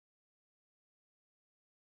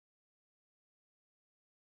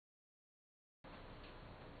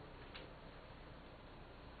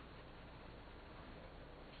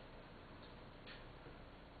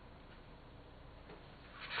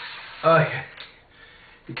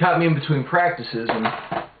You caught me in between practices and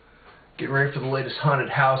getting ready for the latest haunted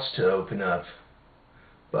house to open up.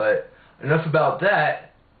 But enough about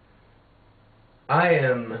that. I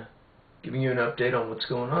am giving you an update on what's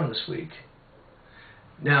going on this week.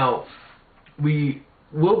 Now, we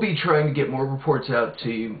will be trying to get more reports out to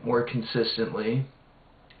you more consistently.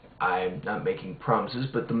 I'm not making promises,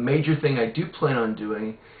 but the major thing I do plan on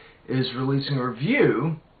doing is releasing a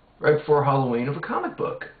review right before Halloween of a comic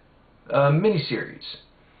book, a miniseries.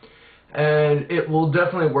 And it will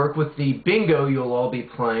definitely work with the bingo you'll all be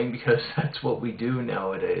playing, because that's what we do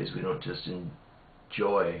nowadays. We don't just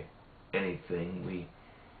enjoy anything. We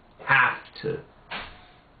have to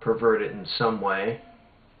pervert it in some way.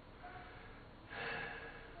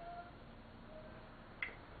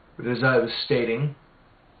 But as I was stating,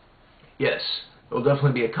 yes, there will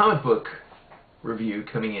definitely be a comic book review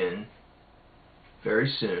coming in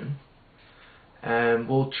very soon. And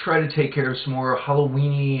we'll try to take care of some more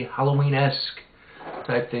Halloween-esque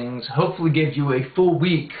type things. Hopefully give you a full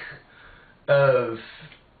week of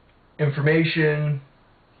information,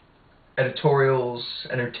 editorials,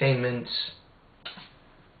 entertainment,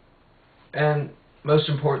 and most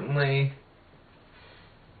importantly,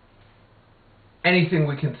 anything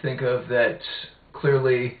we can think of that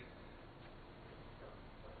clearly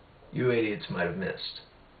you idiots might have missed.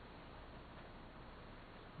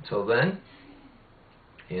 Until then,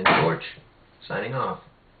 Ian George, signing off.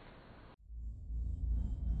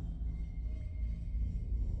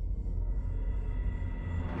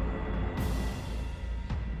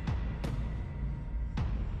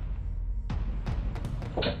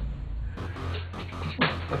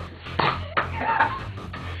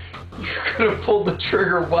 You could have pulled the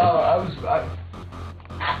trigger while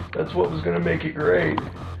that's what was going to make it great.